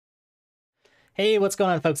Hey, what's going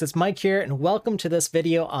on, folks? It's Mike here, and welcome to this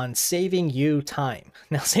video on saving you time.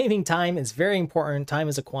 Now, saving time is very important. Time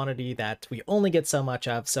is a quantity that we only get so much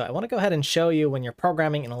of, so I want to go ahead and show you when you're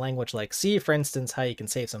programming in a language like C, for instance, how you can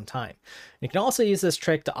save some time. You can also use this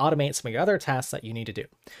trick to automate some of your other tasks that you need to do.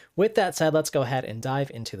 With that said, let's go ahead and dive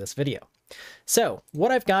into this video. So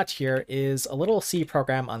what I've got here is a little C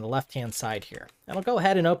program on the left-hand side here. And I'll go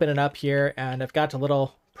ahead and open it up here, and I've got a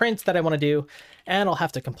little print that I want to do, and I'll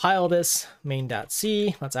have to compile this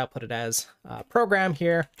main.c. Let's output it as a program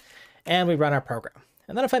here, and we run our program.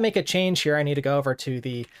 And then if I make a change here, I need to go over to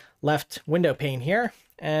the left window pane here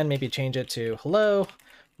and maybe change it to hello,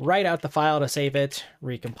 write out the file to save it,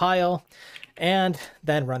 recompile, and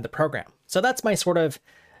then run the program. So that's my sort of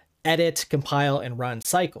edit, compile, and run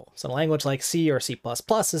cycle. So in a language like C or C++,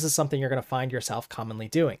 this is something you're going to find yourself commonly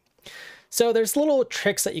doing. So there's little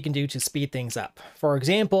tricks that you can do to speed things up. For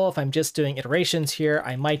example, if I'm just doing iterations here,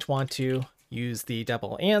 I might want to use the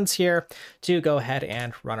double ands here to go ahead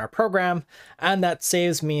and run our program. And that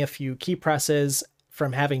saves me a few key presses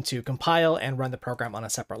from having to compile and run the program on a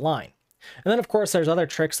separate line. And then, of course, there's other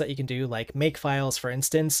tricks that you can do, like make files, for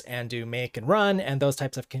instance, and do make and run, and those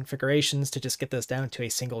types of configurations to just get this down to a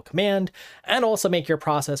single command, and also make your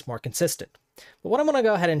process more consistent. But what I'm going to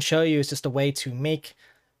go ahead and show you is just a way to make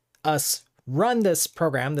us run this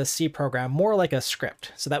program, this C program, more like a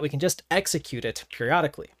script so that we can just execute it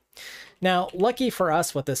periodically. Now, lucky for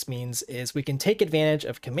us, what this means is we can take advantage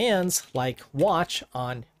of commands like watch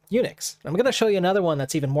on Unix. I'm going to show you another one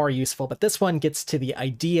that's even more useful, but this one gets to the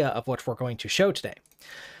idea of what we're going to show today.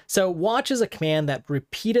 So watch is a command that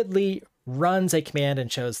repeatedly runs a command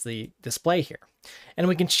and shows the display here. And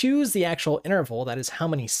we can choose the actual interval, that is how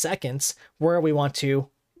many seconds, where we want to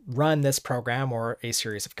run this program or a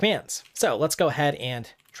series of commands. So let's go ahead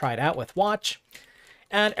and try it out with watch.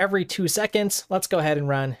 And every 2 seconds, let's go ahead and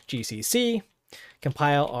run GCC,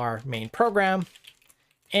 compile our main program,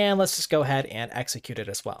 and let's just go ahead and execute it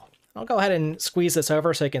as well. I'll go ahead and squeeze this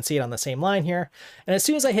over so you can see it on the same line here. And as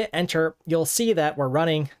soon as I hit enter, you'll see that we're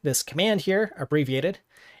running this command here, abbreviated,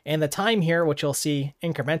 and the time here, which you'll see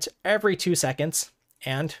increment every 2 seconds,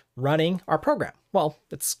 and running our program. Well,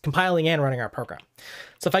 it's compiling and running our program.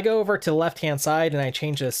 So if I go over to the left-hand side and I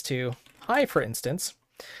change this to hi, for instance,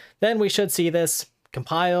 then we should see this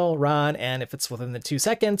compile, run, and if it's within the 2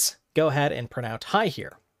 seconds, go ahead and print out hi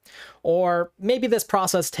here. Or maybe this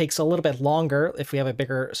process takes a little bit longer. If we have a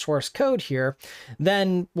bigger source code here,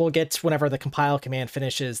 then we'll get whenever the compile command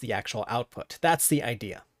finishes the actual output. That's the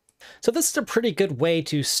idea. So this is a pretty good way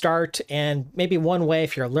to start, and maybe one way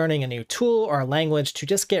if you're learning a new tool or a language to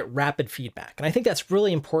just get rapid feedback. And I think that's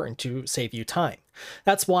really important to save you time.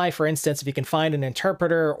 That's why, for instance, if you can find an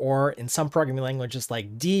interpreter, or in some programming languages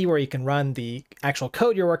like D, where you can run the actual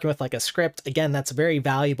code you're working with like a script, again, that's very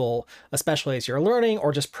valuable, especially as you're learning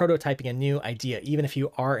or just prototyping a new idea, even if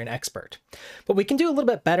you are an expert. But we can do a little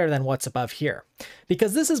bit better than what's above here,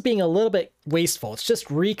 because this is being a little bit wasteful. It's just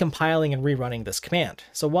recompiling and rerunning this command.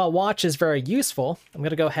 So while watch is very useful, I'm going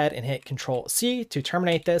to go ahead and hit Control-C to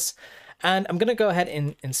terminate this. And I'm going to go ahead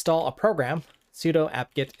and install a program, sudo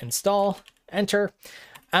apt-get install, enter.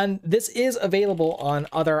 And this is available on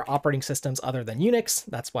other operating systems other than Unix.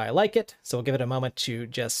 That's why I like it. So we'll give it a moment to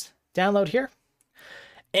just download here.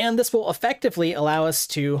 And this will effectively allow us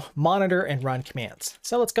to monitor and run commands.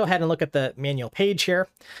 So let's go ahead and look at the manual page here.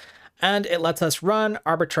 And it lets us run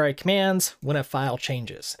arbitrary commands when a file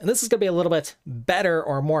changes. And this is going to be a little bit better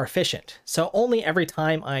or more efficient. So only every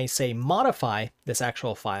time I say modify this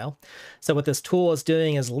actual file. So what this tool is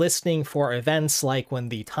doing is listening for events like when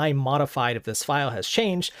the time modified of this file has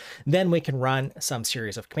changed, then we can run some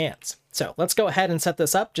series of commands. So let's go ahead and set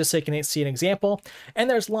this up just so you can see an example. And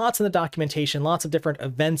there's lots in the documentation, lots of different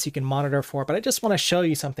events you can monitor for, but I just want to show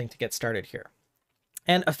you something to get started here.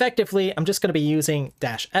 And effectively, I'm just going to be using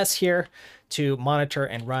 -s here to monitor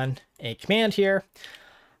and run a command here.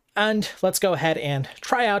 And let's go ahead and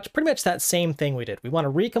try out pretty much that same thing we did. We want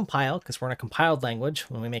to recompile because we're in a compiled language.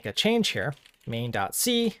 When we make a change here,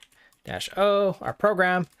 main.c -o, our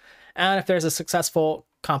program. And if there's a successful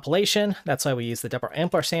compilation, that's why we use the double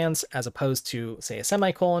ampersands as opposed to, say, a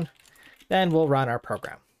semicolon, then we'll run our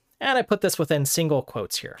program. And I put this within single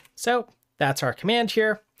quotes here. So that's our command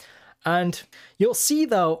here. And you'll see,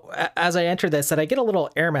 though, as I enter this, that I get a little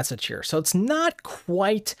error message here. So it's not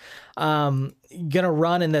quite going to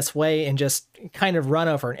run in this way and just kind of run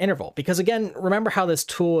over an interval. Because again, remember how this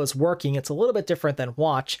tool is working. It's a little bit different than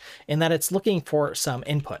watch in that it's looking for some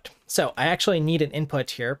input. So I actually need an input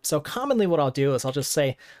here. So commonly what I'll do is I'll just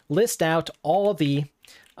say list out all the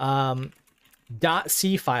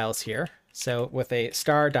 .c files here. So with a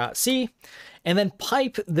star.c, and then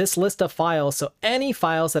pipe this list of files. So any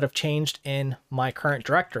files that have changed in my current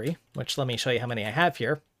directory, which let me show you how many I have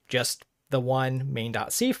here, just the one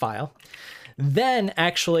main.c file, then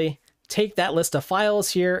actually take that list of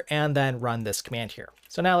files here and then run this command here.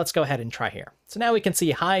 So now let's go ahead and try here. So now we can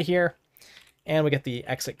see hi here, and we get the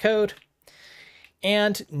exit code.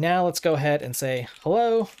 And now let's go ahead and say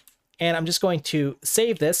hello. And I'm just going to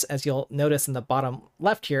save this, as you'll notice in the bottom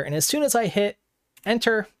left here. And as soon as I hit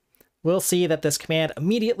enter, we'll see that this command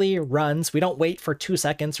immediately runs. We don't wait for 2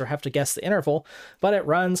 seconds or have to guess the interval, but it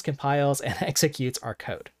runs, compiles, and executes our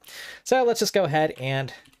code. So let's just go ahead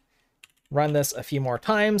and run this a few more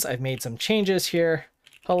times. I've made some changes here.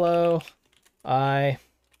 Hello,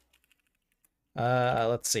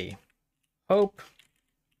 let's see, hope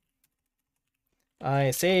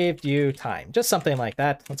I saved you time. Just something like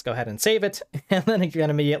that. Let's go ahead and save it. And then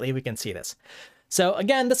again, immediately we can see this. So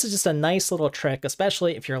again, this is just a nice little trick,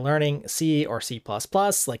 especially if you're learning C or C++,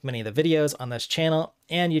 like many of the videos on this channel,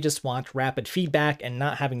 and you just want rapid feedback and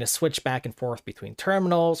not having to switch back and forth between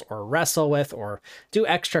terminals or wrestle with or do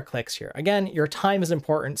extra clicks here. Again, your time is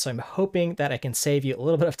important, so I'm hoping that I can save you a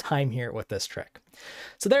little bit of time here with this trick.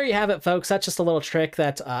 So there you have it, folks. That's just a little trick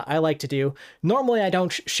that I like to do. Normally, I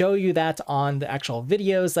don't show you that on the actual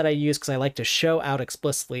videos that I use because I like to show out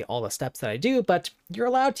explicitly all the steps that I do, but you're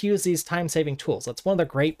allowed to use these time-saving tools. That's one of the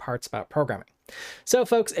great parts about programming. So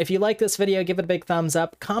folks, if you like this video, give it a big thumbs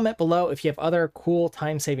up, comment below if you have other cool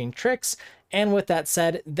time-saving tricks. And with that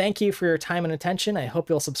said, thank you for your time and attention. I hope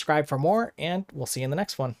you'll subscribe for more, and we'll see you in the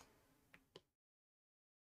next one.